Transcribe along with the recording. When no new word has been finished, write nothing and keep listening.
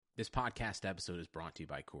This podcast episode is brought to you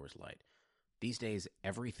by Coors Light. These days,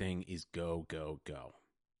 everything is go, go, go.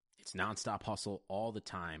 It's nonstop hustle all the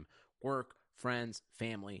time. Work, friends,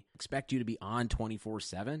 family expect you to be on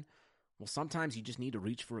 24/7. Well, sometimes you just need to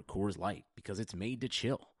reach for a Coors Light because it's made to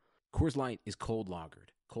chill. Coors Light is cold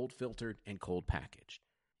lagered, cold filtered, and cold packaged.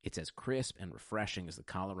 It's as crisp and refreshing as the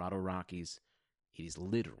Colorado Rockies. It is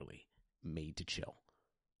literally made to chill.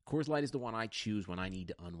 Coors Light is the one I choose when I need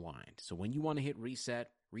to unwind. So when you want to hit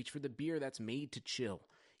reset, reach for the beer that's made to chill.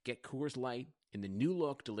 Get Coors Light in the new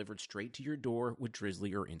look delivered straight to your door with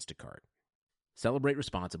Drizzly or Instacart. Celebrate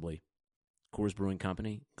responsibly. Coors Brewing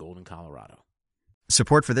Company, Golden, Colorado.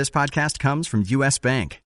 Support for this podcast comes from U.S.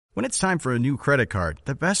 Bank. When it's time for a new credit card,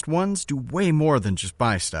 the best ones do way more than just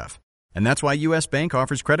buy stuff. And that's why U.S. Bank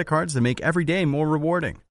offers credit cards that make every day more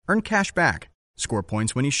rewarding. Earn cash back. Score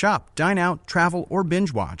points when you shop, dine out, travel, or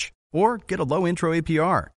binge watch. Or get a low intro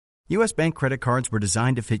APR. U.S. Bank credit cards were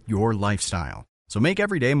designed to fit your lifestyle. So make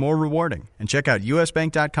every day more rewarding and check out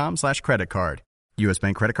usbank.com/credit card. U.S.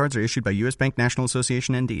 Bank credit cards are issued by U.S. Bank National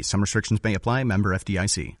Association ND. Some restrictions may apply. Member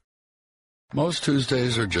FDIC. Most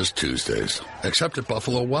Tuesdays are just Tuesdays, except at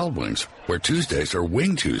Buffalo Wild Wings, where Tuesdays are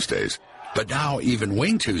Wing Tuesdays. But now even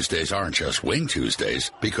Wing Tuesdays aren't just Wing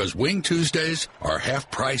Tuesdays, because Wing Tuesdays are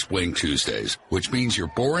half-price Wing Tuesdays, which means your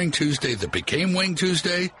boring Tuesday that became Wing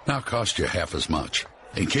Tuesday now costs you half as much.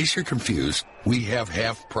 In case you're confused, we have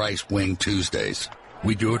half-price Wing Tuesdays.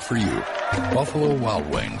 We do it for you. Buffalo Wild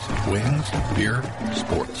Wings. Wings, beer,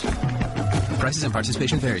 sports. Prices and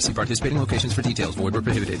participation vary. See participating locations for details. Void where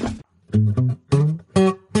prohibited.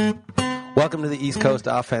 Welcome to the East Coast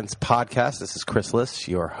Offense Podcast. This is Chris Liss,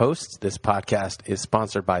 your host. This podcast is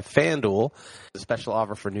sponsored by FanDuel. A special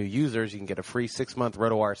offer for new users. You can get a free 6-month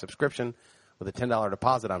RotoWire subscription with a $10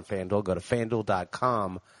 deposit on FanDuel. Go to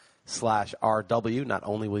FanDuel.com/RW. Not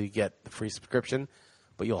only will you get the free subscription,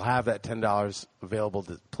 but you'll have that $10 available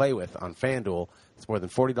to play with on FanDuel. It's more than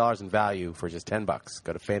 $40 in value for just $10.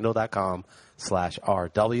 Go to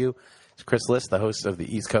FanDuel.com/RW. It's Chris Liss, the host of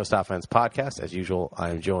the East Coast Offense Podcast. As usual, I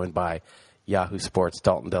am joined by Yahoo Sports'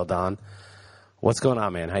 Dalton Del Don. What's going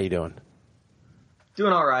on, man? How you doing?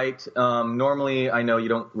 Doing all right. Normally, I know you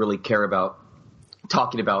don't really care about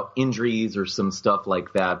talking about injuries or some stuff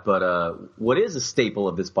like that, but what is a staple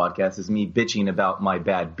of this podcast is me bitching about my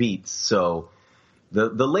bad beats. So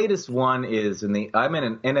the latest one is I'm in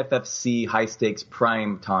an NFFC high-stakes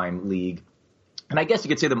prime time league. And I guess you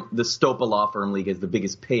could say the Stopa Law Firm League is the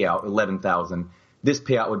biggest payout, $11,000. This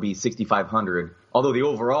payout would be $6,500, although the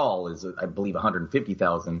overall is, I believe,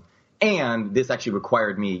 $150,000. And this actually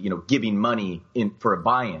required me, giving money in for a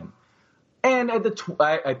buy-in. And at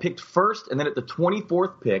I picked first, and then at the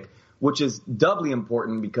 24th pick, which is doubly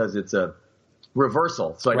important because it's a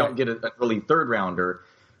reversal, so I don't get an early third-rounder,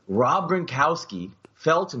 Rob Gronkowski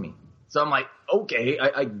fell to me. So I'm like, okay,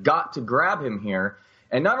 I got to grab him here.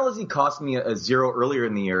 And not only does he cost me a zero earlier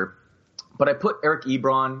in the year, but I put Eric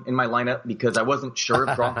Ebron in my lineup because I wasn't sure if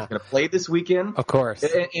Gronk was going to play this weekend. Of course.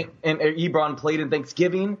 And Ebron played in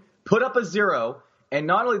Thanksgiving, put up a zero, and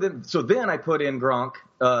not only then, so then I put in Gronk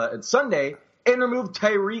at Sunday and removed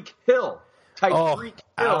Tyreek Hill. Hill.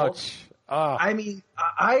 Ouch. Oh. I mean,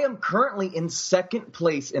 I am currently in second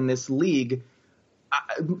place in this league.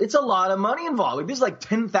 It's a lot of money involved. This is like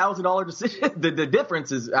 $10,000 decision. The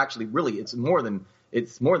difference is actually really it's more than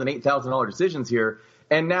 $8,000 decisions here.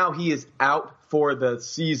 And now he is out for the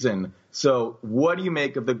season. So what do you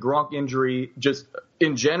make of the Gronk injury just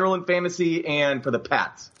in general in fantasy and for the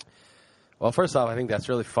Pats? Well, first off, I think that's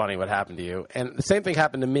really funny what happened to you. And the same thing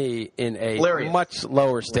happened to me in a much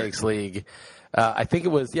lower stakes league. I think it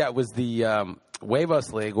was the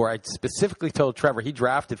Huevos League where I specifically told Trevor, he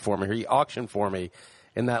drafted for me, or he auctioned for me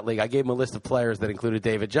in that league. I gave him a list of players that included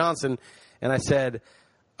David Johnson, and I said,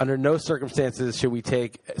 under no circumstances should we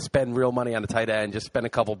spend real money on a tight end, just spend a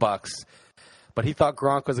couple bucks. But he thought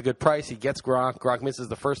Gronk was a good price. He gets Gronk. Gronk misses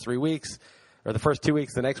the first 3 weeks, or the first 2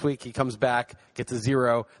 weeks. The next week he comes back, gets a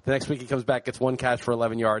zero. The next week he comes back, gets one catch for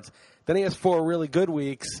 11 yards. Then he has 4 really good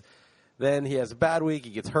weeks. Then he has a bad week.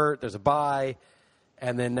 He gets hurt. There's a bye.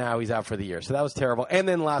 And then now he's out for the year. So that was terrible. And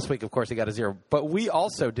then last week, of course, he got a zero. But we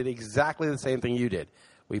also did exactly the same thing you did.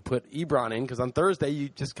 We put Ebron in because on Thursday you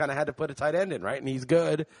just kind of had to put a tight end in, right? And he's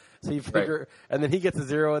good. So you figure, and then he gets a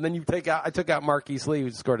zero. And then I took out Marquise Lee, who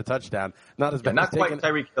scored a touchdown. Not as bad. Not quite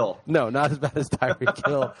Tyreek Hill. No, not as bad as Tyreek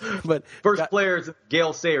Hill. But first player is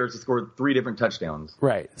Gale Sayers, who scored 3 different touchdowns.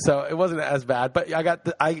 Right. So it wasn't as bad. But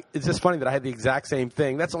it's just funny that I had the exact same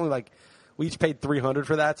thing. That's only like, we each paid $300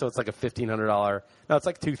 for that, so it's like a $1,500. No, it's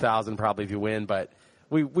like $2,000 probably if you win, but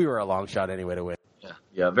we were a long shot anyway to win. Yeah.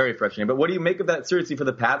 Yeah, very frustrating. But what do you make of that seriously for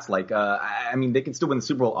the Pats? Like, I mean, they can still win the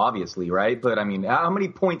Super Bowl, obviously, right? But, I mean, how many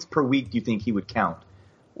points per week do you think he would count?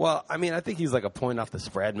 Well, I mean, I think he's like a point off the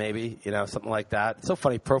spread, maybe, something like that. It's so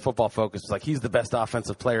funny. Pro Football Focus is like he's the best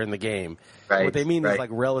offensive player in the game. Right. What they mean is like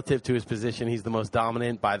relative to his position, he's the most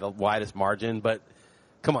dominant by the widest margin. But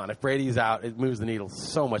come on, if Brady's out, it moves the needle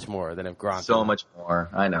so much more than if Gronk. So much more.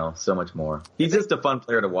 I know, so much more. He's just a fun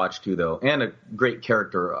player to watch too, though, and a great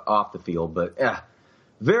character off the field. But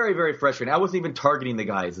very, very frustrating. I wasn't even targeting the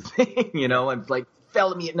guy as a thing, I'm like fell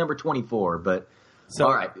at me at number 24. But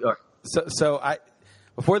all right.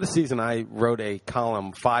 Before the season, I wrote a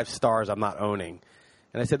column, 5 stars I'm not owning.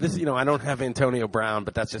 And I said, I don't have Antonio Brown,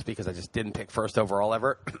 but that's just because I just didn't pick first overall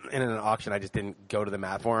ever. And in an auction, I just didn't go to the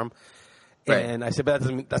mat for him. Right. And I said, but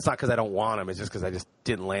that's not because I don't want him. It's just because I just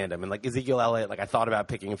didn't land him. And like Ezekiel Elliott, like I thought about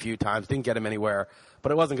picking a few times, didn't get him anywhere.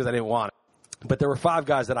 But it wasn't because I didn't want him. But there were 5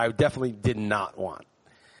 guys that I definitely did not want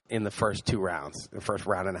in the first 2 rounds, the first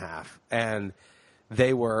round and a half. And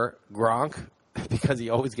they were Gronk, because he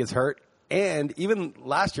always gets hurt. And even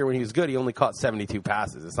last year when he was good, he only caught 72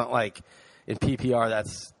 passes. It's not like in PPR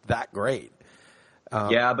that's that great.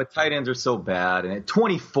 Yeah, but tight ends are so bad. And at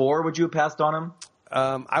 24, would you have passed on him?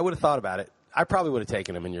 I would have thought about it. I probably would have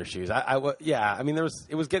taken him in your shoes. Yeah. I mean,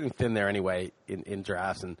 it was getting thin there anyway in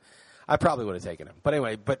drafts, and I probably would have taken him. But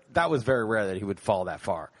anyway, that was very rare that he would fall that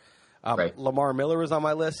far. Right. Lamar Miller was on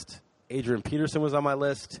my list. Adrian Peterson was on my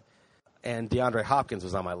list. And DeAndre Hopkins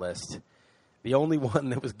was on my list. The only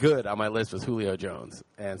one that was good on my list was Julio Jones,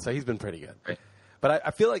 and so he's been pretty good. Right. But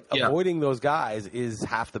I feel like avoiding those guys is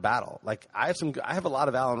half the battle. Like I have a lot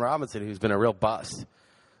of Allen Robinson who's been a real bust,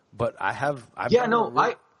 but I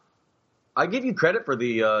give you credit for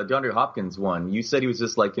the DeAndre Hopkins one. You said he was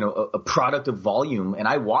just like a product of volume, and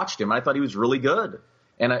I watched him and I thought he was really good.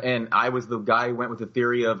 And I was the guy who went with the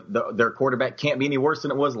theory of their quarterback can't be any worse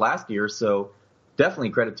than it was last year. So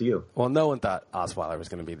definitely credit to you. Well, no one thought Osweiler was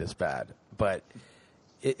going to be this bad. But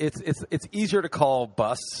it's easier to call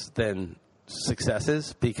busts than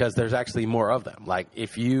successes because there's actually more of them. Like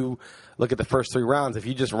if you look at the first 3 rounds, if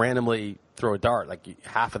you just randomly throw a dart, like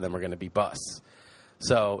half of them are going to be busts.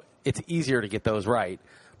 So it's easier to get those right.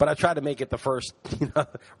 But I tried to make it the first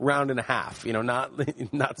round and a half.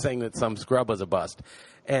 Not saying that some scrub was a bust.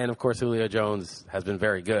 And of course, Julio Jones has been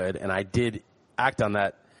very good, and I did act on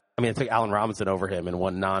that. I mean, I took Allen Robinson over him in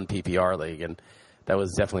one non-PPR league, and that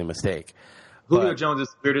was definitely a mistake. Julio Jones is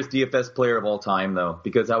the weirdest DFS player of all time, though,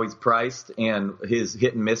 because how he's priced and his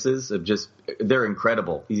hit and misses they're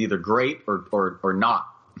incredible. He's either great or not.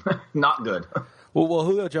 Not good. Well,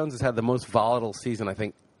 Julio Jones has had the most volatile season, I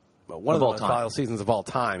think, one of the most volatile seasons of all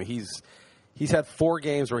time. He's had 4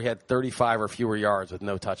 games where he had 35 or fewer yards with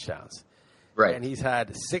no touchdowns. Right. And he's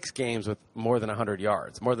had 6 games with more than 100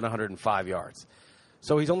 yards, more than 105 yards.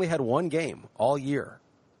 So he's only had 1 game all year,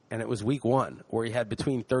 and it was week 1, where he had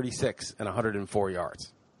between 36 and 104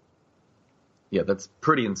 yards. Yeah, that's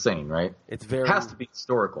pretty insane, right? It has to be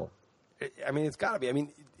historical. I mean, it's got to be. I mean,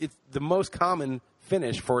 it's the most common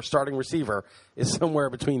finish for a starting receiver is somewhere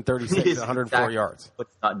between 36 and 104 yards.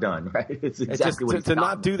 What's not done, right? It's exactly what to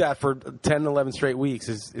not do that for 10, 11 straight weeks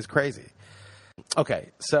is crazy. Okay,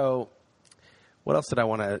 so what else did I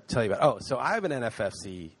want to tell you about? Oh, so I have an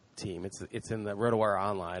NFFC team. It's in the RotoWire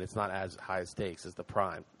Online. It's not as high stakes as the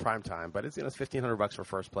prime time, but it's $1,500 for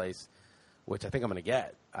first place, which I think I'm going to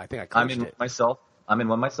get. I think I clinched it. I'm in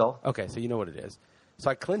one myself. Okay, so you know what it is.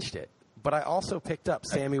 So I clinched it, but I also picked up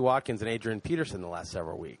Sammy Watkins and Adrian Peterson the last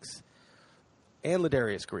several weeks, and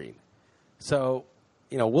Ladarius Green. So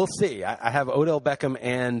we'll see. I have Odell Beckham,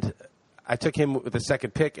 and I took him with the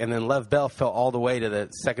second pick, and then Lev Bell fell all the way to the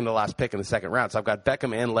second to last pick in the second round. So I've got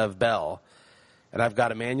Beckham and Lev Bell. And I've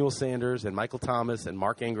got Emmanuel Sanders and Michael Thomas and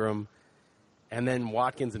Mark Ingram, and then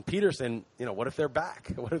Watkins and Peterson. What if they're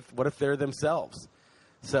back? What if they're themselves?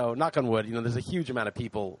 So, knock on wood. There's a huge amount of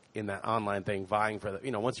people in that online thing vying for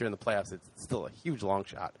the. Once you're in the playoffs, it's still a huge long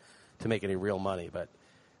shot to make any real money. But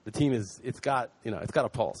the team it's got a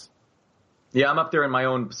pulse. Yeah, I'm up there in my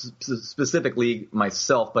own specific league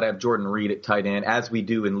myself, but I have Jordan Reed at tight end, as we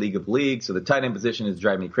do in League of Leagues. So the tight end position is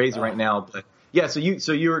driving me crazy right now, but. Yeah, so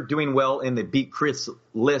you're doing well in the Beat Chris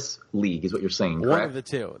Liss league, is what you're saying, correct? One of the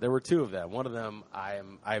 2. There were 2 of them. One of them, I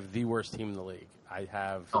have the worst team in the league. I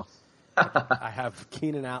have I have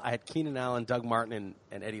Keenan Allen. I had Keenan Allen, Doug Martin,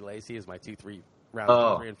 and Eddie Lacy as my 2-3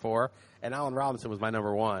 rounds 3 and 4, and Allen Robinson was my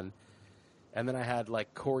number 1. And then I had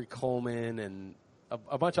like Corey Coleman and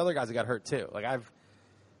a bunch of other guys that got hurt too. Like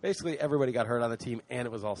basically everybody got hurt on the team, and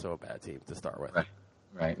it was also a bad team to start with.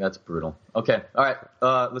 Right, that's brutal. Okay, all right,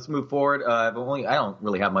 let's move forward. I don't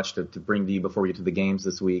really have much to bring to you before we get to the games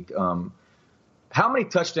this week. How many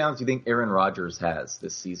touchdowns do you think Aaron Rodgers has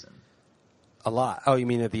this season? A lot. Oh, you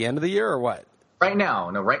mean at the end of the year or what? Right now.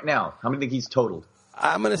 No, right now. How many do you think he's totaled?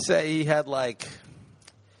 I'm going to say he had like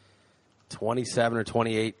 27 or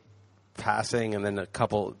 28 passing and then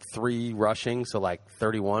 3 rushing, so like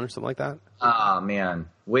 31 or something like that. Ah, man.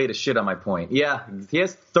 Way to shit on my point. Yeah, he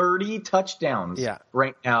has 30 touchdowns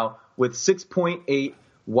right now with 6.8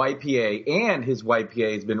 YPA, and his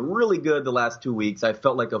YPA has been really good the last 2 weeks. I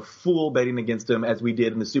felt like a fool betting against him as we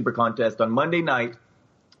did in the Super Contest on Monday night,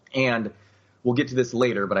 and we'll get to this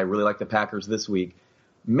later, but I really like the Packers this week.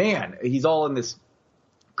 Man, he's all in this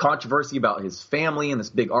controversy about his family and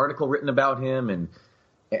this big article written about him, and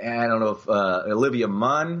I don't know if Olivia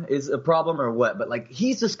Munn is a problem or what, but like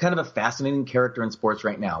he's just kind of a fascinating character in sports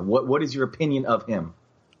right now. What is your opinion of him?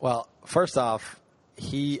 Well, first off,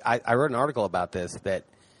 I wrote an article about this, that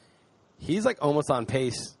he's like almost on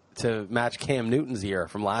pace to match Cam Newton's year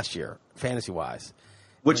from last year, fantasy-wise.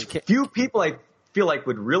 Which few people I feel like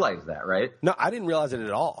would realize that, right? No, I didn't realize it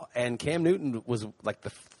at all. And Cam Newton was like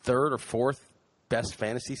the 3rd or 4th best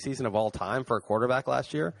fantasy season of all time for a quarterback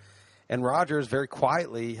last year. And Rodgers very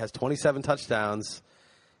quietly has 27 touchdowns,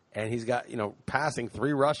 and he's got, passing,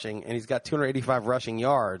 3 rushing, and he's got 285 rushing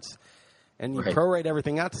yards. And you prorate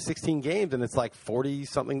everything out to 16 games, and it's like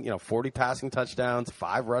 40-something, 40 passing touchdowns,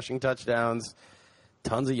 5 rushing touchdowns,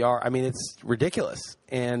 tons of yards. I mean, it's ridiculous.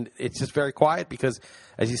 And it's just very quiet because,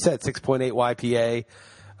 as you said, 6.8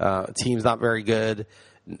 YPA, team's not very good.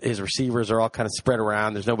 His receivers are all kind of spread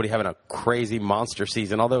around. There's nobody having a crazy monster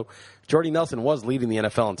season, although Jordy Nelson was leading the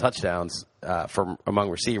NFL in touchdowns from among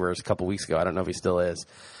receivers a couple weeks ago. I don't know if he still is.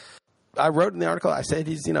 I wrote in the article, I said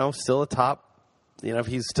he's, still a top,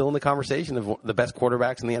 he's still in the conversation of the best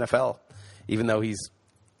quarterbacks in the NFL, even though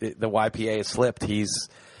the YPA has slipped.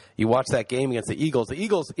 You watch that game against the Eagles. The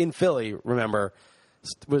Eagles in Philly, remember,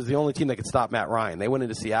 was the only team that could stop Matt Ryan. They went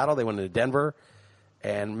into Seattle. They went into Denver.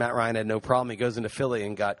 And Matt Ryan had no problem. He goes into Philly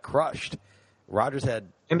and got crushed. Rodgers had...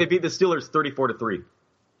 And they beat the Steelers 34-3.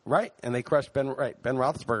 Right. And they crushed Ben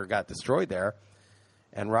Roethlisberger got destroyed there.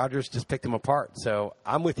 And Rodgers just picked him apart. So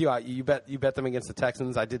I'm with you. You bet them against the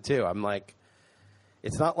Texans. I did too. I'm like...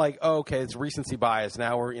 It's not like, oh, okay, it's recency bias.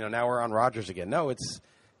 Now we're on Rodgers again. No, it's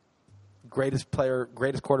greatest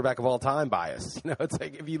quarterback of all time bias. It's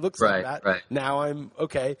like if he looks like that, now I'm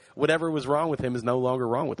okay. Whatever was wrong with him is no longer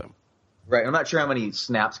wrong with him. Right. I'm not sure how many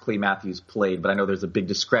snaps Clay Matthews played, but I know there's a big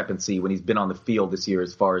discrepancy when he's been on the field this year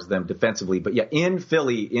as far as them defensively. But yeah, in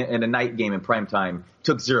Philly, in a night game in primetime,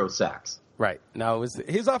 took 0 sacks. Right. Now,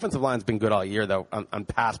 his offensive line's been good all year, though, on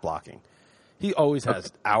pass blocking. He always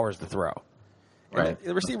has hours to throw. Right.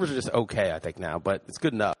 The receivers are just okay, I think, now, but it's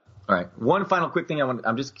good enough. All right. One final quick thing.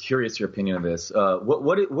 I'm just curious your opinion of this.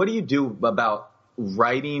 What do you do about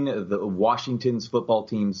writing the Washington's football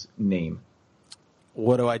team's name?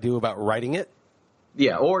 What do I do about writing it?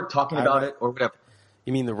 Yeah, or talking about it, or whatever.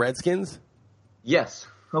 You mean the Redskins? Yes.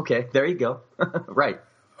 Okay, there you go. Right.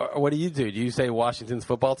 What do? Do you say Washington's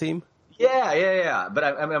football team? Yeah. But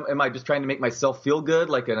am I just trying to make myself feel good,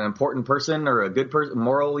 like an important person or a good person,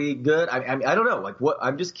 morally good? I don't know. Like what?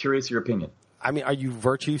 I'm just curious your opinion. I mean, are you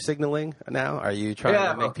virtue signaling now? Are you trying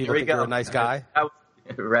to make people think you're a nice guy?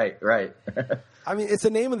 Right. I mean, it's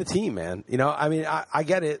the name of the team, man. I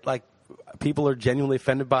get it. Like, people are genuinely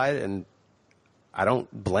offended by it, and I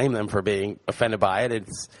don't blame them for being offended by it.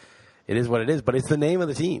 It is what it is, but it's the name of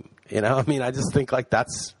the team. I mean, I just think like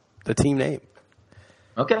that's the team name.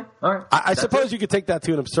 Okay, all right. I suppose you could take that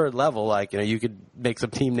to an absurd level. Like, you could make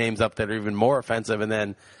some team names up that are even more offensive, and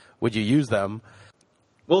then would you use them?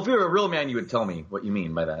 Well, if you were a real man, you would tell me what you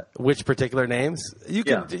mean by that. Which particular names? You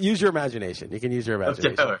can use your imagination. You can use your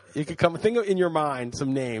imagination. Okay. You could think in your mind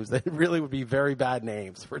some names that really would be very bad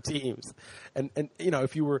names for teams. And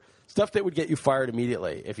if you were stuff that would get you fired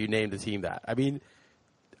immediately if you named a team that. I mean,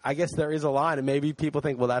 I guess there is a line, and maybe people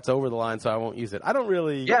think, well, that's over the line, so I won't use it. I don't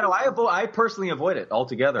really. Yeah, no, I personally avoid it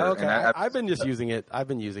altogether. Okay, and I've been just using it.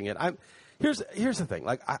 Here's the thing.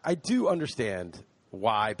 Like, I do understand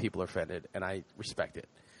why people are offended, and I respect it.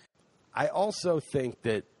 I also think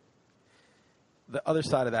that the other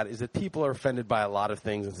side of that is that people are offended by a lot of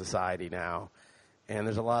things in society now, and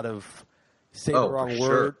there's a lot of say the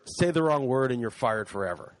wrong word, and you're fired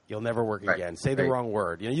forever. You'll never work again. Say the wrong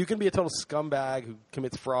word. You can be a total scumbag who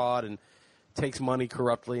commits fraud and takes money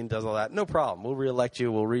corruptly and does all that. No problem. We'll reelect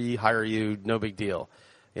you. We'll rehire you. No big deal.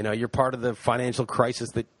 You're part of the financial crisis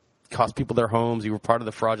that cost people their homes. You were part of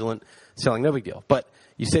the fraudulent selling. No big deal. But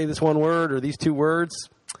you say this one word or these 2 words.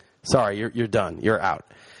 Sorry, you're done. You're out.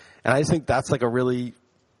 And I just think that's like a really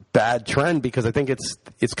bad trend because I think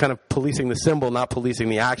it's kind of policing the symbol, not policing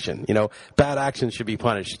the action. Bad actions should be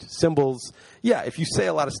punished. Symbols, yeah, if you say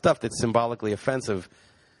a lot of stuff that's symbolically offensive,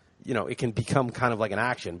 it can become kind of like an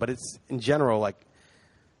action. But it's, in general, like,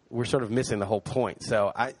 we're sort of missing the whole point.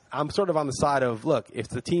 So I'm sort of on the side of, look, it's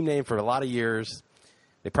the team name for a lot of years.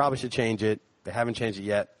 They probably should change it. They haven't changed it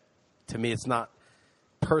yet. To me, it's not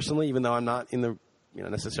personally, even though I'm not in the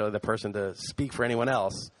necessarily the person to speak for anyone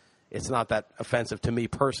else, it's not that offensive to me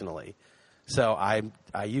personally. So I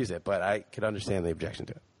use it, but I could understand the objection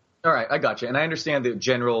to it. All right, I got you. And I understand the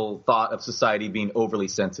general thought of society being overly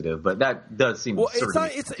sensitive, but that does seem Let me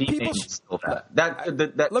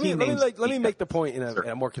make the point in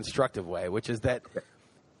a more constructive way, which is that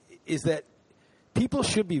people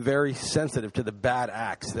should be very sensitive to the bad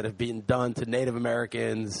acts that have been done to Native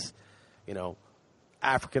Americans,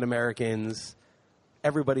 African Americans,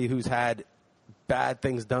 everybody who's had bad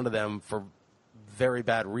things done to them for very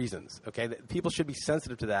bad reasons. Okay, people should be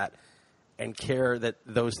sensitive to that and care that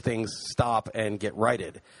those things stop and get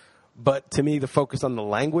righted. But to me, the focus on the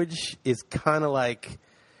language is kind of like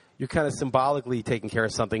you're kind of symbolically taking care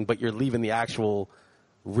of something, but you're leaving the actual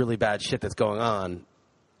really bad shit that's going on,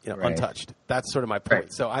 untouched. That's sort of my point.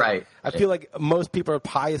 Right. So I feel like most people are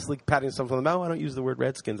piously patting something on them. Oh, I don't use the word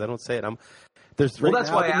Redskins. I don't say it.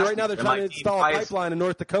 Right now they're trying to install a pipeline in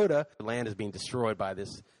North Dakota. The land is being destroyed by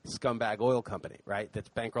this scumbag oil company, right? That's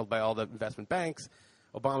bankrolled by all the investment banks.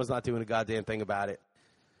 Obama's not doing a goddamn thing about it.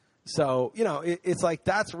 So, it's like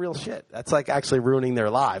that's real shit. That's like actually ruining their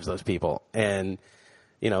lives, those people. And,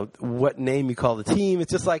 what name you call the team,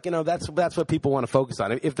 it's just like, that's what people want to focus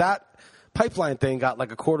on. If that pipeline thing got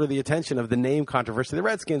like a quarter of the attention of the name controversy of the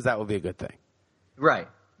Redskins, that would be a good thing. Right.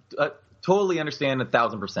 Totally understand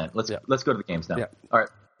 1,000%. Let's go to the games now. Yeah. All right.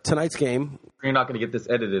 Tonight's game. You're not going to get this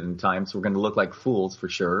edited in time, so we're going to look like fools for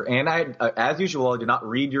sure. And as usual, I did not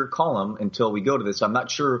read your column until we go to this, so I'm not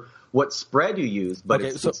sure what spread you used. But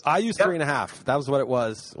I used 3.5. That was what it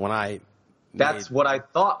was when I. That's what I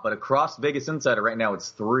thought, but across Vegas Insider right now it's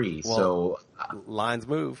 3. Well, so lines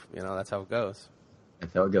move. That's how it goes.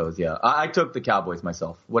 That's how it goes. Yeah, I took the Cowboys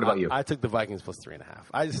myself. What about you? I took the Vikings plus 3.5.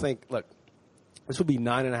 I just think, look, this would be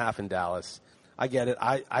 9.5 in Dallas. I get it.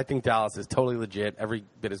 I think Dallas is totally legit, every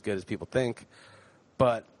bit as good as people think.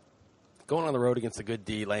 But going on the road against a good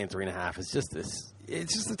D, laying 3.5 is just this.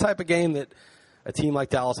 It's just the type of game that a team like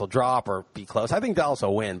Dallas will drop or be close. I think Dallas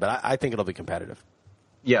will win, but I think it'll be competitive.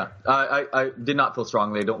 Yeah, I did not feel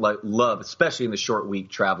strongly. I don't love, especially in the short week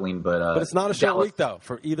traveling. But it's not a short week though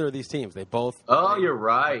for either of these teams. They both. Oh, you're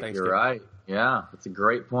right. You're right. Yeah, that's a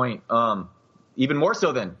great point. Even more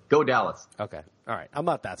so then, go Dallas. Okay. All right. I'm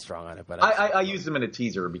not that strong on it, but I use them in a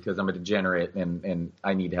teaser because I'm a degenerate and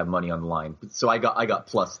I need to have money on the line. So I got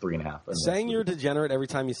plus 3.5. Saying you're a degenerate every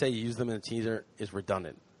time you say you use them in a teaser is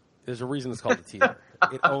redundant. There's a reason it's called a teaser.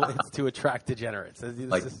 It's to attract degenerates.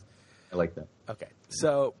 I like that. Okay.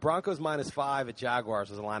 So Broncos -5 at Jaguars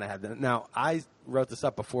was the line I had. Now, I wrote this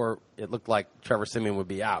up before it looked like Trevor Siemian would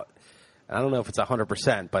be out. And I don't know if it's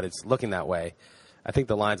 100%, but it's looking that way. I think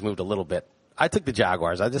the lines moved a little bit. I took the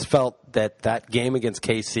Jaguars. I just felt that game against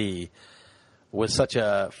KC was such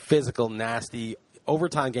a physical, nasty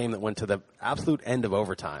overtime game that went to the absolute end of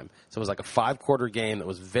overtime. So it was like a 5-quarter game that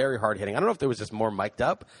was very hard-hitting. I don't know if there was just more mic'd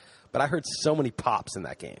up, but I heard so many pops in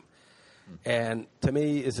that game. And to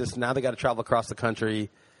me, it's just now they got to travel across the country,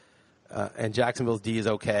 and Jacksonville's D is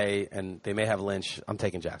okay, and they may have Lynch. I'm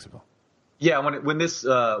taking Jacksonville. Yeah, when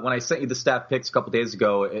I sent you the staff picks a couple days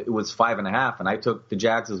ago, it was 5.5, and I took the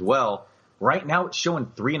Jags as well. Right now, it's showing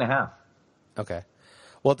 3.5. Okay.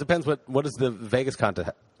 Well, it depends. What does the Vegas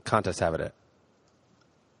contest have it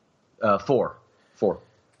at? 4.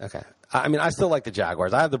 Okay. I mean, I still like the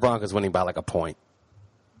Jaguars. I have the Broncos winning by like a point.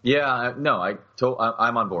 Yeah, no,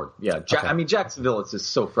 I'm on board. Yeah, okay. I mean, Jacksonville, it's just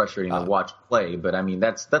so frustrating to watch play, but I mean,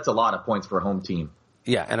 that's a lot of points for a home team.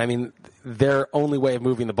 Yeah, and I mean, their only way of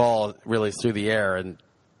moving the ball really is through the air, and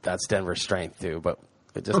that's Denver's strength too. But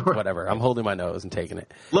just whatever, I'm holding my nose and taking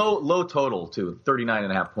it. Low total too,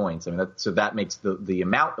 39.5 points. I mean, that makes the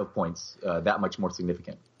amount of points that much more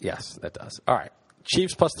significant. Yes, that does. All right,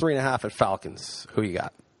 Chiefs plus 3.5 at Falcons. Who you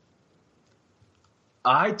got?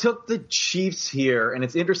 I took the Chiefs here, and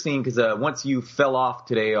it's interesting because once you fell off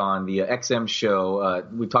today on the XM show,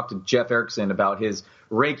 we talked to Jeff Erickson about his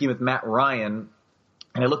ranking with Matt Ryan,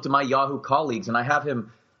 and I looked at my Yahoo colleagues, and I have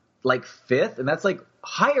him like 5th, and that's like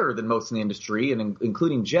higher than most in the industry, and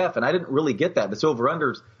including Jeff, and I didn't really get that. This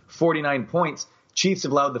over-under's 49 points. Chiefs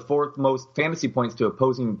have allowed the 4th most fantasy points to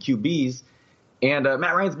opposing QBs, and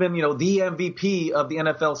Matt Ryan's been, the MVP of the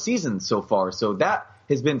NFL season so far, so that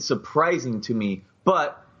has been surprising to me.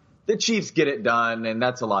 But the Chiefs get it done, and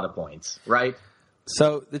that's a lot of points, right?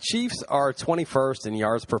 So the Chiefs are 21st in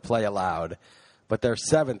yards per play allowed, but they're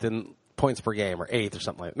 7th in points per game, or 8th or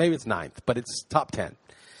something like that. Maybe it's 9th, but it's top 10.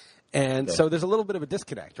 And so there's a little bit of a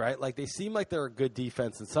disconnect, right? Like they seem like they're a good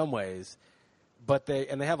defense in some ways, but they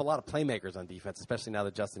have a lot of playmakers on defense, especially now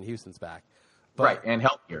that Justin Houston's back. But, right, and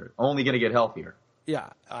healthier. Only going to get healthier. Yeah,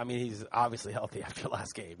 I mean, he's obviously healthy after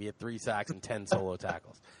last game. He had 3 sacks and 10 solo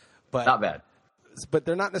tackles. But not bad. But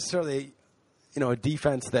they're not necessarily, a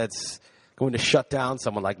defense that's going to shut down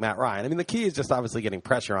someone like Matt Ryan. I mean, the key is just obviously getting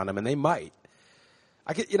pressure on him, and they might.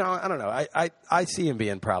 I don't know. I see him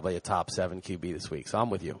being probably a top 7 QB this week, so I'm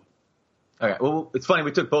with you. All right. Well, it's funny.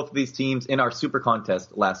 We took both of these teams in our super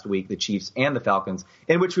contest last week, the Chiefs and the Falcons,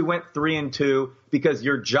 in which we went 3-2 because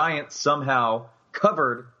your Giants somehow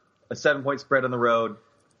covered a 7-point spread on the road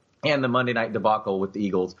and the Monday night debacle with the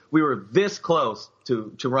Eagles. We were this close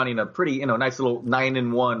to running a pretty, nice little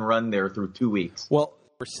 9-1 run there through 2 weeks. Well,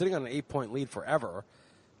 we're sitting on an 8-point lead forever,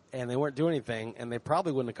 and they weren't doing anything, and they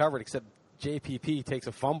probably wouldn't have covered except JPP takes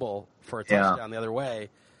a fumble for a touchdown the other way.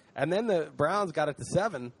 And then the Browns got it to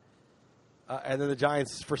 7. And then the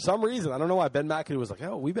Giants, for some reason, I don't know why, Ben McAdoo was like,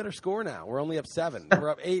 we better score now. We're only up 7. We're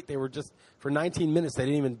up 8. They were just, for 19 minutes, they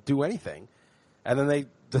didn't even do anything. And then they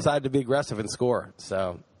decided to be aggressive and score.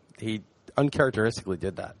 So he uncharacteristically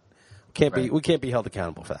did that. We can't be held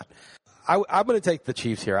accountable for that. I'm going to take the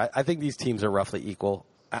Chiefs here. I think these teams are roughly equal.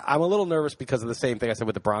 I'm a little nervous because of the same thing I said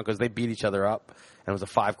with the Broncos. They beat each other up, and it was a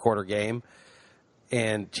 5-quarter game,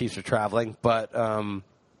 and Chiefs are traveling. But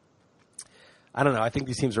I don't know. I think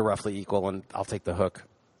these teams are roughly equal, and I'll take the hook.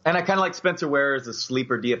 And I kind of like Spencer Ware as a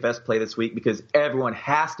sleeper DFS play this week because everyone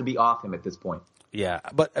has to be off him at this point. Yeah,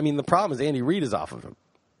 but, I mean, the problem is Andy Reid is off of him.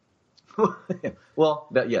 Well,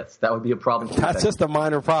 that would be a problem. That's just a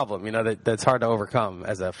minor problem, that's hard to overcome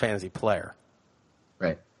as a fantasy player.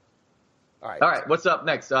 Right. All right. What's up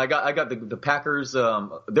next? I got the Packers.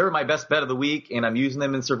 They're my best bet of the week, and I'm using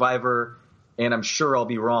them in Survivor. And I'm sure I'll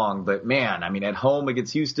be wrong, but man, I mean, at home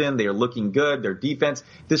against Houston, they are looking good. Their defense,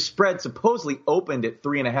 the spread supposedly opened at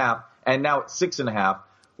 3.5, and now it's 6.5,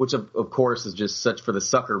 which of course is just such for the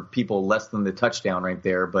sucker people, less than the touchdown right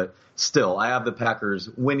there. But still, I have the Packers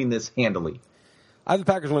winning this handily. I have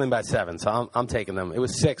the Packers winning by 7, so I'm taking them. It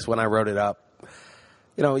was 6 when I wrote it up.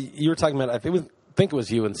 You were talking about, I think it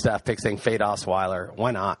was you and Steph pick saying fade Osweiler.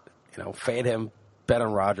 Why not? Fade him, bet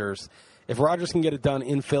on Rodgers. If Rodgers can get it done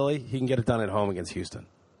in Philly, he can get it done at home against Houston.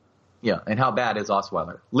 Yeah, and how bad is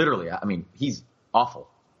Osweiler? Literally, I mean, he's awful.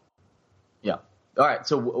 Yeah. All right,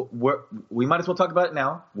 so we might as well talk about it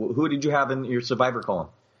now. Who did you have in your Survivor column?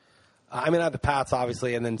 I have the Pats,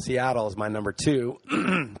 obviously, and then Seattle is my number 2.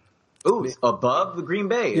 Ooh, above the Green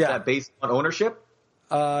Bay. Is that based on ownership?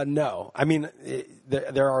 No.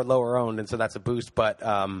 There are lower owned, and so that's a boost, but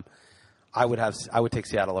I would take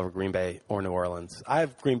Seattle over Green Bay or New Orleans. I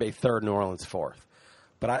have Green Bay 3rd, New Orleans 4th.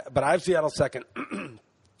 But I have Seattle 2nd.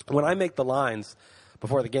 When I make the lines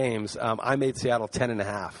before the games, I made Seattle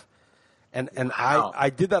 10.5. And wow. I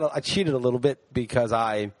did that. I cheated a little bit because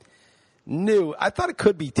I thought it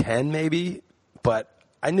could be 10 maybe, but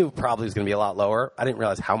I knew it probably was going to be a lot lower. I didn't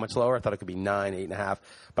realize how much lower. I thought it could be 9, 8.5.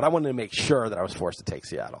 But I wanted to make sure that I was forced to take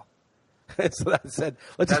Seattle. So I said,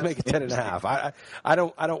 let's just make it 10.5. I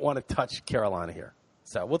don't want to touch Carolina here.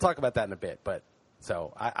 So we'll talk about that in a bit. But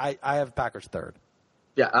so I have Packers 3rd.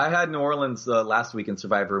 Yeah, I had New Orleans last week in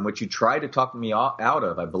Survivor, in which you tried to talk me out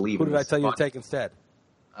of, I believe. Who did I tell you to take instead?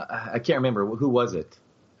 I can't remember. Who was it?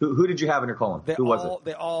 Who did you have in your column? Who was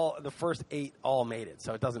it? The first 8 all made it,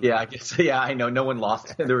 so it doesn't matter. Yeah, I guess. Yeah, I know. No one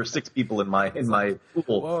lost. There were 6 people in my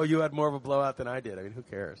pool. Whoa, you had more of a blowout than I did. I mean, who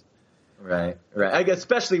cares? Right. I guess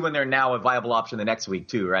especially when they're now a viable option the next week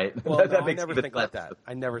too, right? Well, that makes I never think like that.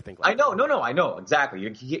 I never think like that. I know, exactly.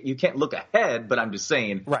 You can't look ahead, but I'm just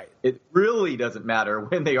saying, right? It really doesn't matter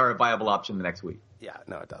when they are a viable option the next week. Yeah,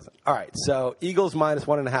 no, it doesn't. All right, so Eagles minus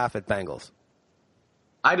 1.5 at Bengals.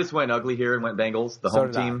 I just went ugly here and went Bengals, the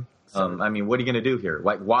home team. What are you going to do here?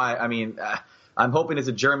 Why? I'm hoping as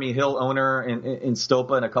a Jeremy Hill owner in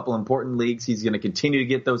Stopa and a couple important leagues, he's going to continue to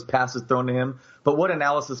get those passes thrown to him. But what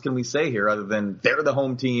analysis can we say here other than they're the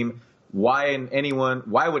home team? Why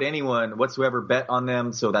would anyone whatsoever bet on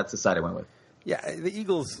them? So that's the side I went with. Yeah, the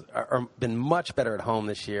Eagles are been much better at home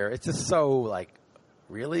this year. It's just so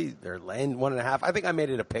really? They're laying 1.5. I think I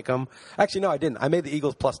made it a pick 'em. Actually, no, I didn't. I made the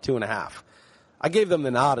Eagles plus 2.5. I gave them the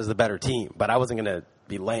nod as the better team, but I wasn't going to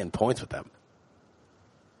be laying points with them.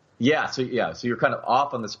 So you're kind of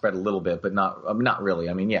off on the spread a little bit, but not really.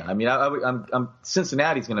 I'm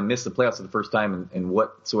Cincinnati's going to miss the playoffs for the first time in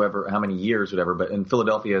whatsoever, how many years, whatever. And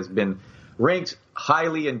Philadelphia has been ranked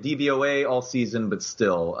highly in DVOA all season, but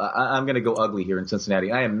still, I'm going to go ugly here in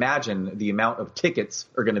Cincinnati. I imagine the amount of tickets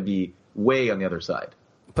are going to be way on the other side.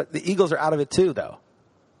 But the Eagles are out of it too, though.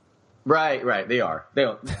 Right. They are.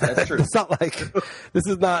 That's true. It's not like this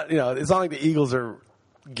is not, it's not like the Eagles are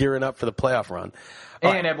gearing up for the playoff run.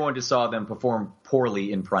 And everyone just saw them perform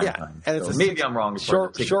poorly in prime time. And so maybe I'm wrong.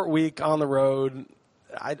 Short week on the road.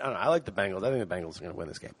 I don't know. I like the Bengals. I think the Bengals are going to win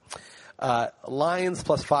this game. Lions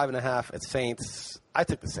plus 5.5 at Saints. I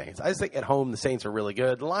took the Saints. I just think at home the Saints are really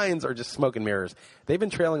good. The Lions are just smoke and mirrors. They've been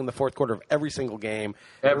trailing in the fourth quarter of every single game.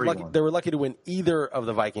 They were lucky to win either of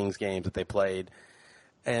the Vikings games that they played.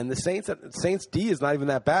 And the Saints D is not even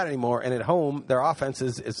that bad anymore. And at home, their offense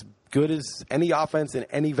is as good as any offense in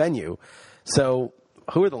any venue. So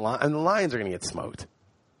who are the Lions? And the Lions are going to get smoked.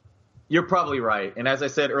 You're probably right. And as I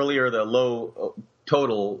said earlier, the low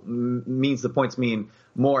total means the points mean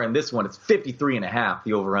more. In this one, it's 53.5,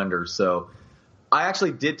 the over-under. So I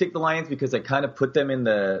actually did take the Lions because I kind of put them in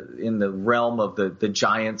the realm of the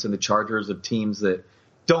Giants and the Chargers, of teams that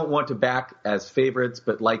don't want to back as favorites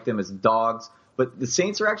but like them as dogs. But the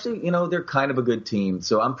Saints are actually, they're kind of a good team.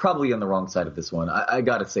 So I'm probably on the wrong side of this one. I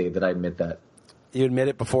got to say that I admit that. You admit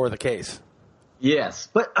it before the case. Yes.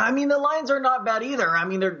 But, the Lions are not bad either.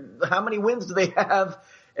 How many wins do they have?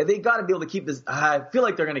 They got to be able to keep this. I feel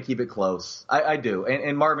like they're going to keep it close. I do.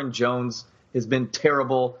 And Marvin Jones has been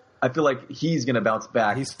terrible. I feel like he's going to bounce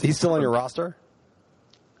back. He's still on your roster?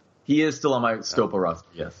 He is still on my Stopa roster,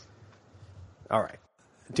 yes. All right.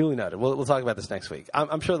 Duly noted. We'll talk about this next week.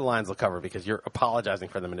 I'm sure the Lions will cover because you're apologizing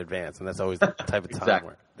for them in advance, and that's always the type of time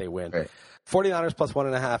where they win. Right. 49ers plus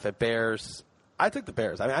 1.5 at Bears. I took the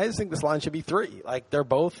Bears. I just think this line should be 3. Like, they're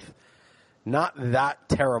both not that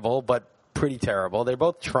terrible, but pretty terrible. They're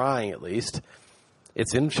both trying, at least.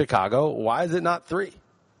 It's in Chicago. Why is it not 3?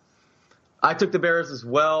 I took the Bears as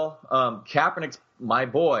well. Kaepernick, my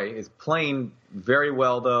boy, is playing very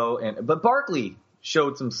well, though. But Barkley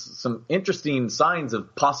showed some interesting signs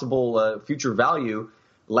of possible future value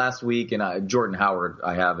last week. And Jordan Howard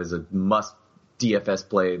I have as a must DFS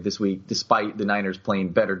play this week, despite the Niners playing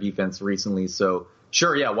better defense recently. So,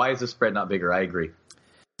 sure, yeah, why is the spread not bigger? I agree.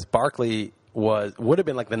 Barkley would have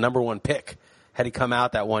been like the number 1 pick had he come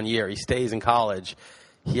out that one year. He stays in college.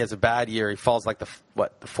 He has a bad year. He falls like the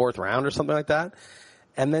 4th round or something like that,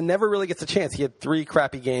 and then never really gets a chance. He had 3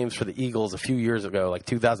 crappy games for the Eagles a few years ago, like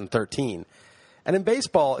 2013. And in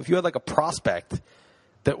baseball, if you had like a prospect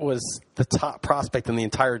that was the top prospect in the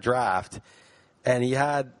entire draft, and he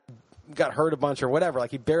got hurt a bunch or whatever,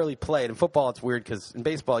 like he barely played. In football, it's weird because in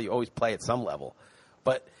baseball, you always play at some level.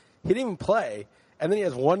 But he didn't even play, and then he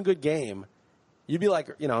has one good game. You'd be like,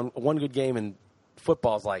 one good game in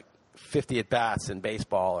football is like 50 at-bats in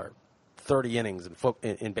baseball or 30 innings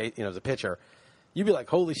as a pitcher. You'd be like,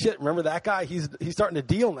 holy shit, remember that guy? He's starting to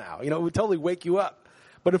deal now. It would totally wake you up.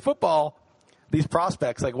 But in football, these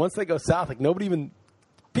prospects, like once they go south, like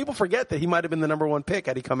people forget that he might have been the number 1 pick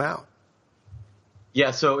had he come out.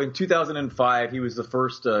 Yeah, so in 2005, he was the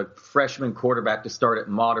first freshman quarterback to start at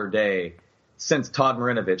Mater Dei since Todd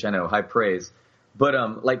Marinovich. I know, high praise. But,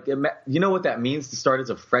 you know what that means to start as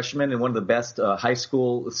a freshman in one of the best high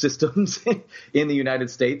school systems in the United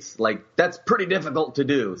States? Like, that's pretty difficult to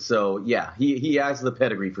do. So, yeah, he has the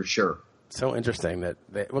pedigree for sure. So interesting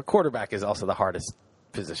that quarterback is also the hardest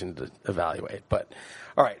position to evaluate. But,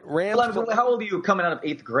 all right, Rams. Well, how old are you coming out of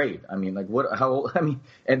 8th grade? How old?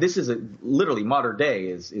 And this is literally Mater Dei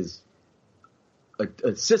is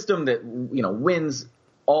a system that, wins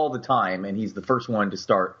all the time, and he's the first one to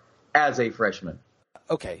start as a freshman.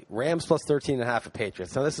 Okay, Rams plus 13.5 at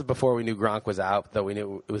Patriots. Now, this is before we knew Gronk was out, though we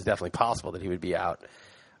knew it was definitely possible that he would be out.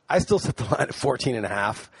 I still set the line at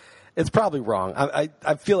 14.5. It's probably wrong.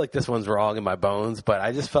 I feel like this one's wrong in my bones, but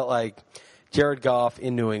I just felt like Jared Goff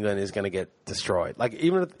in New England is going to get destroyed. Like,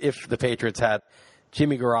 even if the Patriots had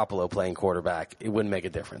Jimmy Garoppolo playing quarterback, it wouldn't make a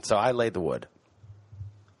difference. So I laid the wood.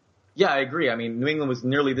 Yeah, I agree. New England was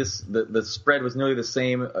nearly the spread was nearly the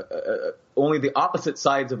same, only the opposite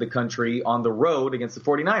sides of the country on the road against the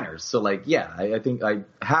 49ers. So, I think I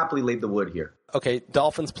happily laid the wood here. Okay,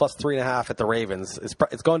 Dolphins plus 3.5 at the Ravens.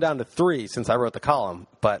 It's gone down to 3 since I wrote the column,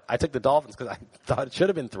 but I took the Dolphins because I thought it should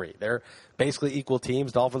have been 3. They're basically equal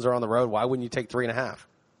teams. Dolphins are on the road. Why wouldn't you take 3.5?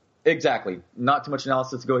 Exactly. Not too much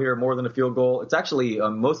analysis to go here. More than a field goal. It's actually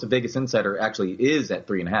most of Vegas Insider actually is at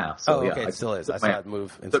 3.5. So, okay, it still is. I saw it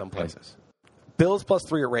move in some places. Bills plus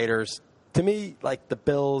 3 at Raiders. To me, the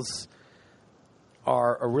Bills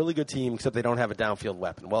are a really good team, except they don't have a downfield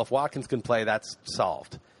weapon. Well, if Watkins can play, that's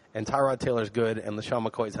solved. And Tyrod Taylor's good, and LaShawn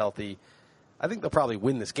McCoy's healthy. I think they'll probably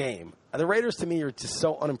win this game. The Raiders, to me, are just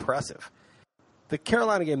so unimpressive. The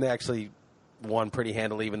Carolina game, they actually won pretty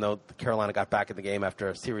handily, even though Carolina got back in the game after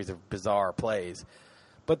a series of bizarre plays.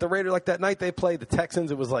 But the Raiders, like that night they played the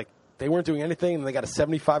Texans, it was like they weren't doing anything, and they got a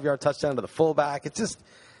 75-yard touchdown to the fullback. It just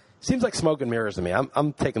seems like smoke and mirrors to me.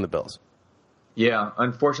 I'm taking the Bills. Yeah,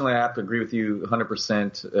 unfortunately, I have to agree with you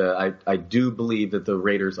 100%. I do believe that the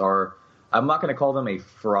Raiders are, I'm not going to call them a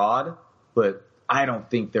fraud, but I don't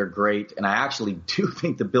think they're great, and I actually do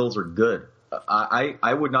think the Bills are good.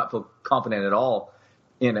 I would not feel confident at all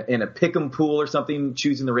in a pick'em pool or something,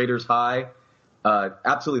 choosing the Raiders high.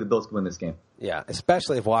 Absolutely, the Bills can win this game. Yeah,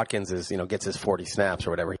 especially if Watkins gets his 40 snaps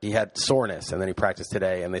or whatever. He had soreness, and then he practiced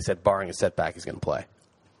today, and they said barring a setback, he's going to play.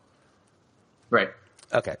 Right.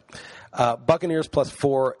 Okay. Buccaneers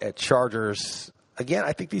 +4 at Chargers. Again,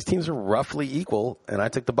 I think these teams are roughly equal, and I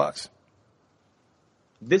took the Bucs.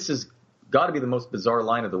 This has got to be the most bizarre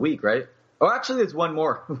line of the week, right? Oh, actually, there's one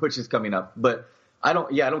more, which is coming up. But I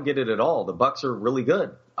don't get it at all. The Bucs are really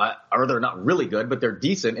good. Or they're not really good, but they're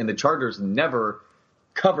decent, and the Chargers never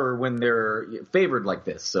cover when they're favored like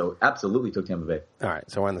this. So absolutely took Tampa Bay. All right,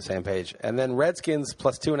 so we're on the same page. And then Redskins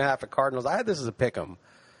 +2.5 at Cardinals. I had this as a pick 'em.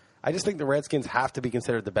 I just think the Redskins have to be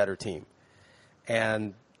considered the better team.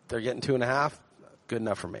 And they're getting 2.5. Good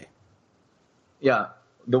enough for me. Yeah,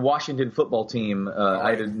 the Washington football team,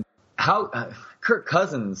 Kirk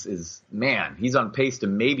Cousins is, man, he's on pace to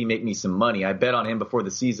maybe make me some money. I bet on him before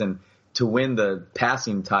the season to win the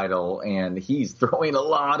passing title, and he's throwing a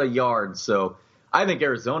lot of yards. So I think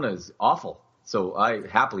Arizona is awful. So I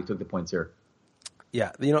happily took the points here.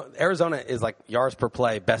 Yeah, Arizona is like yards per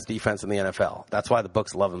play, best defense in the NFL. That's why the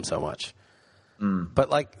books love them so much. But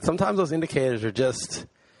like sometimes those indicators are just,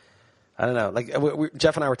 I don't know. Like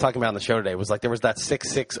Jeff and I were talking about on the show today. It was like there was that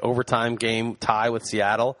 6-6 overtime game tie with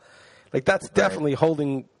Seattle. Like that's definitely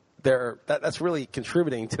holding that's really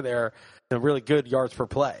contributing to their really good yards per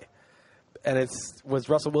play. And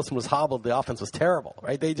Russell Wilson was hobbled, the offense was terrible,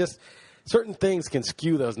 right? They just certain things can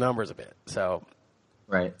skew those numbers a bit. So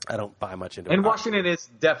right. I don't buy much into it. And Washington is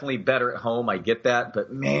definitely better at home. I get that.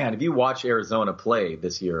 But, man, if you watch Arizona play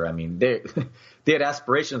this year, I mean, they had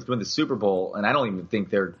aspirations to win the Super Bowl, and I don't even think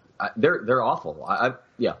they're awful. I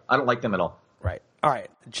don't like them at all. Right. All right.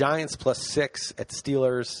 Giants +6 at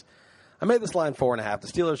Steelers. I made this line 4.5. The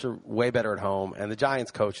Steelers are way better at home, and the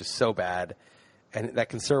Giants coach is so bad. And that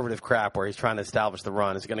conservative crap where he's trying to establish the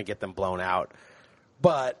run is going to get them blown out.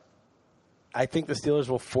 But I think the Steelers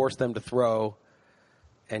will force them to throw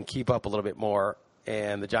and keep up a little bit more,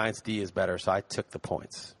 and the Giants' D is better, so I took the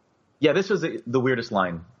points. Yeah, this was the weirdest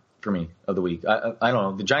line for me of the week. I don't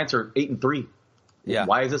know. The Giants are 8-3. Yeah.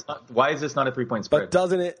 Why is this not a 3-point spread? But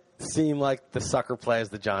doesn't it seem like the sucker plays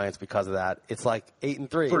the Giants because of that? It's like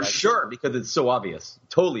 8-3. For sure, because it's so obvious.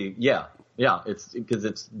 Totally, yeah. It's because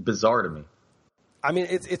it's bizarre to me. I mean,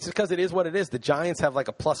 it's because it is what it is. The Giants have like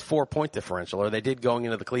a +4 point differential, or they did going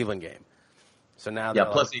into the Cleveland game. So now they're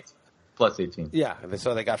plus 18. Yeah,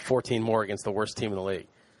 so they got 14 more against the worst team in the league.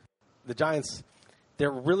 The Giants,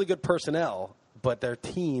 they're really good personnel, but their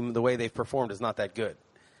team, the way they've performed, is not that good.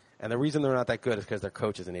 And the reason they're not that good is because their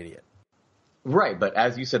coach is an idiot. Right, but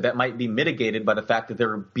as you said, that might be mitigated by the fact that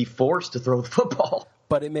they're be forced to throw the football.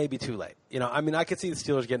 But it may be too late. I mean, I could see the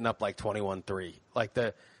Steelers getting up like 21-3. Like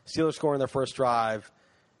the Steelers scoring their first drive,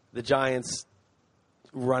 the Giants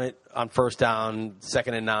run it on first down,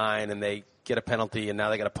 2nd and 9, and they get a penalty, and now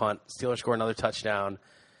they got a punt. Steelers score another touchdown.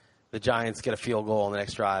 The Giants get a field goal on the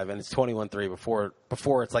next drive, and it's 21-3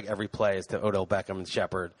 before it's like every play is to Odell Beckham and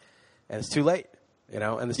Shepard, and it's too late, And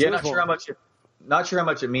the Steelers not sure how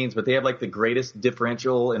much it means, but they have like the greatest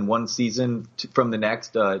differential in one season from the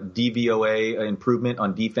next DVOA improvement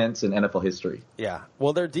on defense in NFL history. Yeah,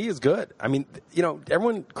 well, their D is good. I mean,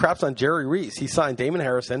 everyone craps on Jerry Reese. He signed Damon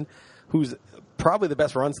Harrison, who's probably the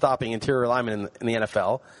best run-stopping interior lineman in the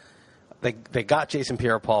NFL. They got Jason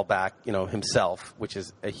Pierre-Paul back, himself, which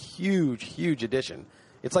is a huge, huge addition.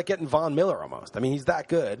 It's like getting Von Miller almost. I mean, he's that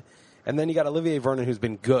good. And then you got Olivier Vernon, who's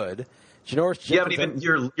been good.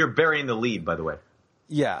 You're burying the lead, by the way.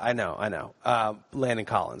 Yeah, I know. Landon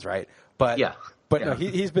Collins, right? But yeah. No,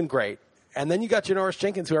 he's been great. And then you got Janoris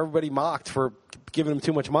Jenkins, who everybody mocked for giving him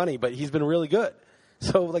too much money, but he's been really good.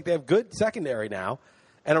 So they have good secondary now,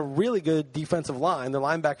 and a really good defensive line. Their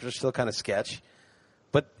linebackers are still kind of sketch,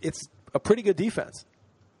 but it's a pretty good defense.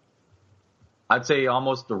 I'd say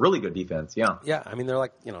almost a really good defense, yeah. Yeah, I mean, they're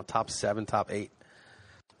like, top 7, top 8.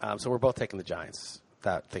 So we're both taking the Giants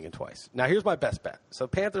without thinking twice. Now, here's my best bet. So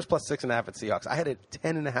Panthers +6.5 at Seahawks. I had it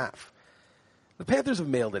 10.5. The Panthers have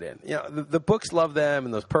mailed it in. The books love them,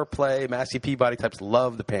 and those per play, Massey Peabody types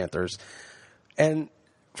love the Panthers. And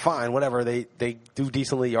fine, whatever. They do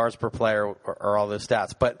decently yards per play or all those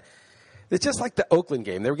stats. But It's just like the Oakland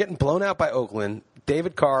game. They were getting blown out by Oakland.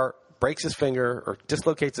 David Carr breaks his finger or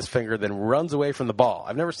dislocates his finger, then runs away from the ball.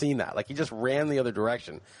 I've never seen that. Like, he just ran the other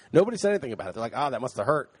direction. Nobody said anything about it. They're like, that must have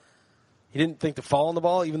hurt. He didn't think to fall on the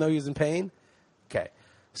ball even though he was in pain? Okay.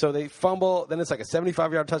 So they fumble. Then it's like a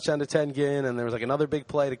 75-yard touchdown to Tengen, and there was like another big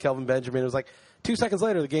play to Kelvin Benjamin. It was like 2 seconds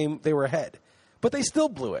later, the game, they were ahead. But they still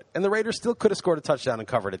blew it. And the Raiders still could have scored a touchdown and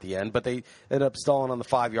covered at the end, but they ended up stalling on the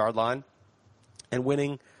 5-yard line and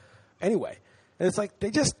winning anyway. And it's like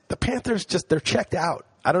the Panthers they're checked out.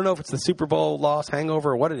 I don't know if it's the Super Bowl loss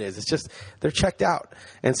hangover or what it is. It's just they're checked out.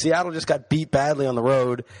 And Seattle just got beat badly on the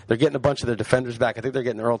road. They're getting a bunch of their defenders back. I think they're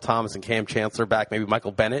getting Earl Thomas and Cam Chancellor back, maybe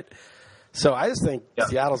Michael Bennett. So I just think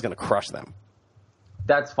Seattle's going to crush them.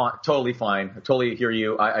 That's fine. Totally fine. I totally hear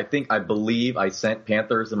you. I believe I sent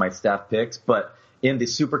Panthers in my staff picks, but in the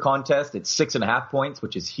Super Contest, it's 6.5 points,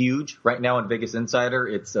 which is huge. Right now in Vegas Insider,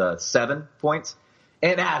 it's 7 points.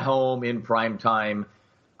 And at home in prime time,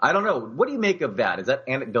 I don't know. What do you make of that? Is that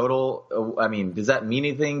anecdotal? I mean, does that mean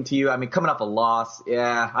anything to you? I mean, coming off a loss,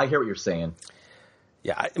 yeah, I hear what you're saying.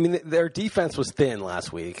 Yeah, I mean, their defense was thin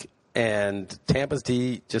last week, and Tampa's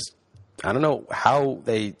D just, I don't know how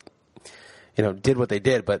they, did what they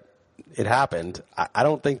did, but it happened. I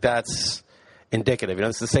don't think that's indicative.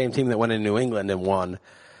 It's the same team that went in New England and won.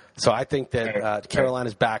 So I think that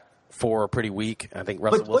Carolina's back for a pretty week. I think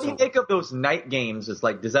Russell Wilson. What do you think of those night games? Is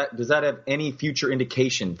like, does that have any future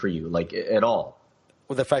indication for you, like at all?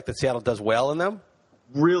 With the fact that Seattle does well in them?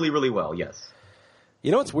 Really, really well, yes.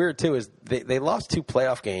 You know what's weird too is they lost 2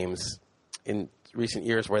 playoff games in recent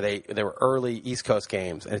years where they were early East Coast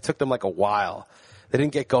games, and it took them like a while. They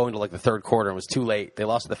didn't get going to like the third quarter. It was too late. They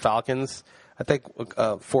lost to the Falcons, I think,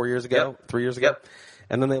 4 years ago, 3 years ago,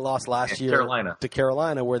 and then they lost last year to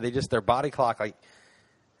Carolina, where their body clock like.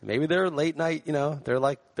 Maybe they're late night, they're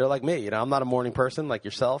like me. I'm not a morning person like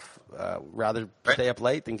yourself. Rather stay up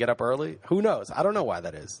late than get up early. Who knows? I don't know why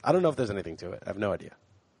that is. I don't know if there's anything to it. I have no idea.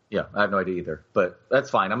 Yeah, I have no idea either. But that's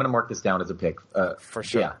fine. I'm going to mark this down as a pick. For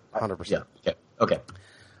sure. Yeah. 100%. Yeah. Okay.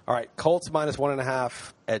 All right. Colts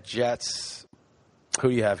 -1.5 at Jets. Who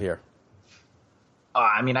do you have here?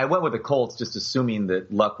 I mean, I went with the Colts just assuming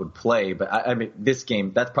that Luck would play. But, I mean, this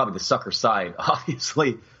game, that's probably the sucker side,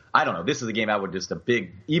 obviously. I don't know. This is a game I would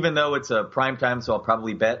even though it's a prime time, so I'll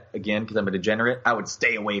probably bet again because I'm a degenerate. I would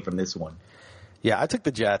stay away from this one. Yeah, I took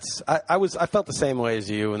the Jets. I felt the same way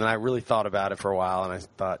as you, and then I really thought about it for a while, and I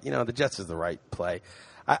thought, the Jets is the right play.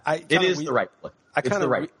 It is the right play. I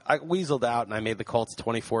weaseled out, and I made the Colts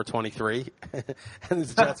 24-23, and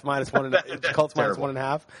it's Jets -1.5. Colts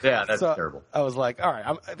 -1.5. Yeah, that's terrible. I was like, all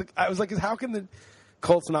right. I was like, how can the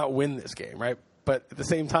Colts not win this game, right? But at the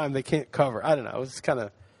same time, they can't cover. I don't know. It was kind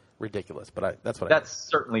of ridiculous, but that's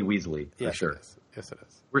certainly Weasley for sure. Yes, it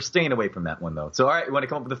is. We're staying away from that one though. So all right, you want to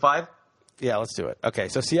come up with the 5? Yeah, let's do it. Okay,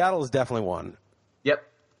 so Seattle is definitely 1. Yep.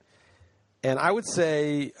 And I would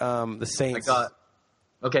say the Saints.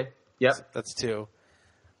 Okay. Yep. That's 2.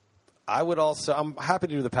 I'm happy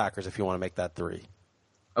to do the Packers if you want to make that 3.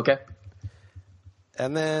 Okay.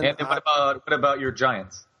 And then what about your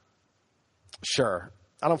Giants? Sure.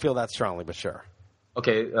 I don't feel that strongly, but sure.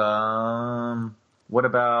 Okay. What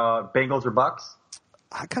about Bengals or Bucks?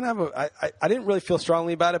 I kind of I didn't really feel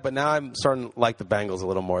strongly about it, but now I'm starting to like the Bengals a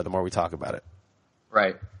little more the more we talk about it.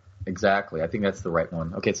 Right. Exactly. I think that's the right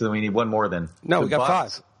one. Okay, so then we need one more then. No, we got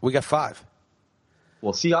 5. We got 5.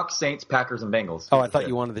 Well, Seahawks, Saints, Packers, and Bengals. Oh, I thought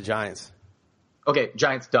you wanted the Giants. Okay,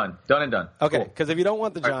 Giants done. Done and done. Okay, because if you don't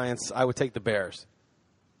want the Giants, I would take the Bears.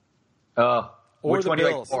 Or which the one Bills.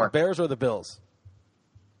 Do you like more? The Bears or the Bills?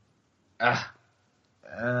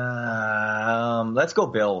 Let's go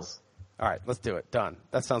Bills. All right, let's do it. Done.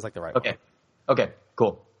 That sounds like the right one. Okay,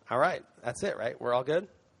 cool. All right, that's it, right? We're all good?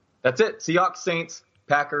 That's it. Seahawks, Saints,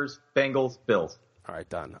 Packers, Bengals, Bills. All right,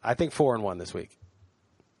 done. I think 4-1 this week.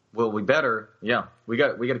 Well, we better. Yeah, we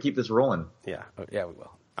got to keep this rolling. Yeah, we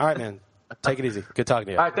will. All right, man. Take it easy. Good talking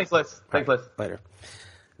to you. All right, thanks, Les. Later.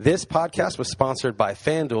 This podcast was sponsored by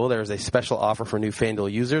FanDuel. There is a special offer for new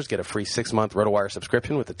FanDuel users. Get a free 6-month RotoWire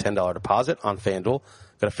subscription with a $10 deposit on FanDuel.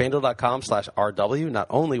 Go to FanDuel.com/RW. Not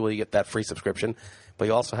only will you get that free subscription, but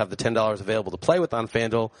you also have the $10 available to play with on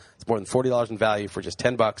FanDuel. It's more than $40 in value for just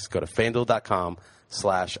 $10. Go to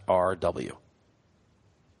FanDuel.com/RW.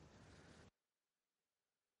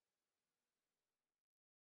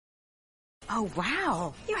 Oh,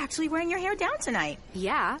 wow. You're actually wearing your hair down tonight.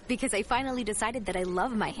 Yeah, because I finally decided that I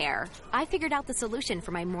love my hair. I figured out the solution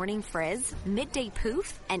for my morning frizz, midday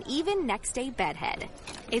poof, and even next day bedhead.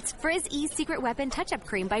 It's Frizz E Secret Weapon Touch-Up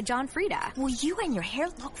Cream by John Frieda. Well, you and your hair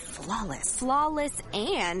look flawless. Flawless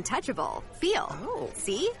and touchable. Feel. Oh.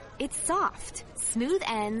 See? It's soft. Smooth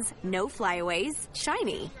ends, no flyaways,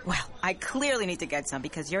 shiny. Well, I clearly need to get some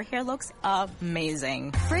because your hair looks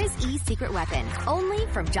amazing. Frizz E Secret Weapon, only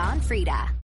from John Frieda.